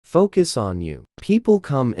Focus on you. People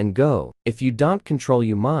come and go. If you don't control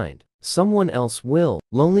your mind, someone else will.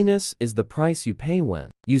 Loneliness is the price you pay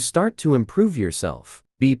when you start to improve yourself.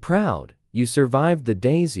 Be proud. You survived the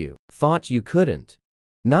days you thought you couldn't.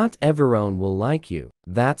 Not everyone will like you.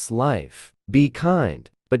 That's life. Be kind,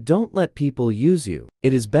 but don't let people use you.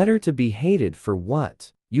 It is better to be hated for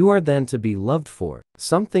what you are than to be loved for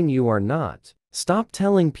something you are not. Stop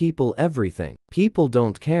telling people everything. People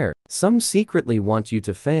don't care. Some secretly want you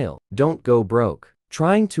to fail. Don't go broke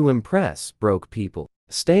trying to impress broke people.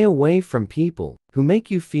 Stay away from people who make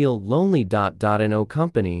you feel lonely. No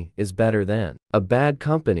company is better than a bad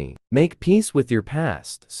company. Make peace with your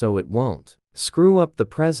past so it won't screw up the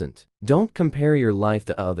present. Don't compare your life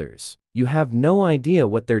to others. You have no idea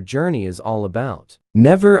what their journey is all about.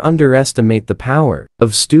 Never underestimate the power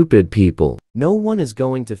of stupid people. No one is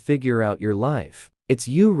going to figure out your life. It's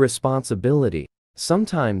your responsibility.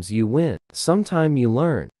 Sometimes you win, sometimes you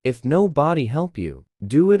learn. If nobody help you,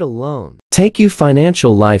 do it alone. Take your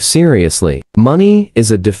financial life seriously. Money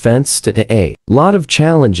is a defense to a lot of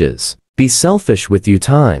challenges. Be selfish with your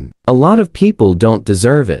time. A lot of people don't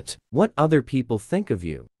deserve it. What other people think of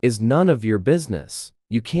you is none of your business.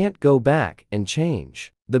 You can't go back and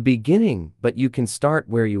change the beginning, but you can start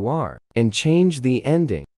where you are and change the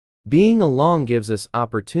ending. Being alone gives us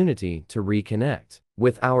opportunity to reconnect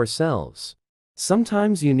with ourselves.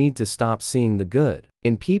 Sometimes you need to stop seeing the good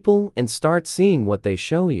in people and start seeing what they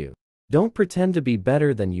show you. Don't pretend to be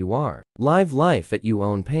better than you are. Live life at your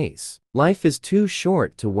own pace. Life is too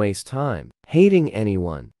short to waste time hating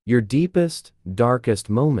anyone. Your deepest, darkest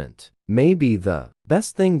moment may be the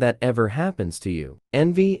best thing that ever happens to you.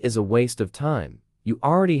 Envy is a waste of time. You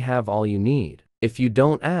already have all you need. If you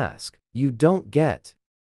don't ask, you don't get.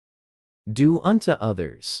 Do unto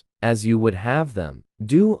others as you would have them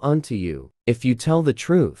do unto you. If you tell the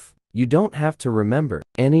truth, you don't have to remember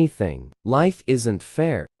anything. Life isn't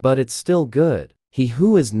fair, but it's still good. He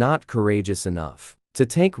who is not courageous enough to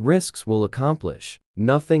take risks will accomplish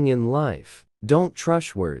nothing in life. Don't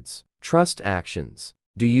trust words, trust actions.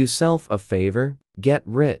 Do yourself a favor, get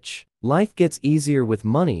rich. Life gets easier with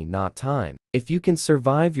money, not time. If you can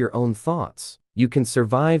survive your own thoughts, you can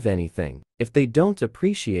survive anything. If they don't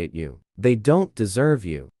appreciate you, they don't deserve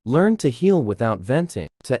you. Learn to heal without venting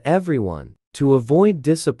to everyone. To avoid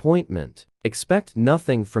disappointment, expect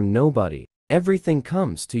nothing from nobody. Everything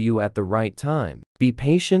comes to you at the right time. Be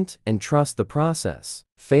patient and trust the process.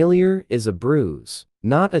 Failure is a bruise,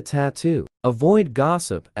 not a tattoo. Avoid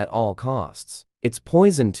gossip at all costs. It's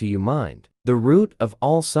poison to your mind. The root of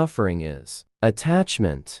all suffering is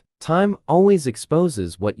attachment. Time always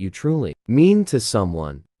exposes what you truly mean to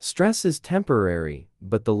someone. Stress is temporary,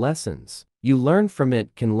 but the lessons you learn from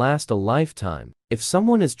it can last a lifetime. If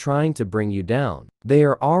someone is trying to bring you down, they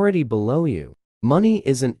are already below you. Money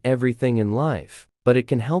isn't everything in life, but it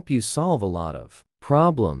can help you solve a lot of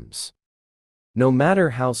problems. No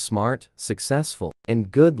matter how smart, successful,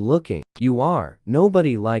 and good-looking you are,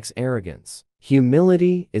 nobody likes arrogance.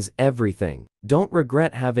 Humility is everything. Don't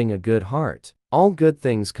regret having a good heart. All good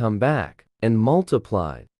things come back and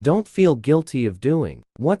multiply. Don't feel guilty of doing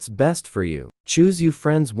what's best for you. Choose your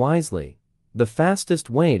friends wisely. The fastest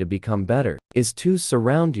way to become better is to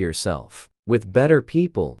surround yourself with better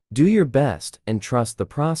people. Do your best and trust the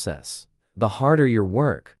process. The harder your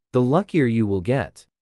work, the luckier you will get.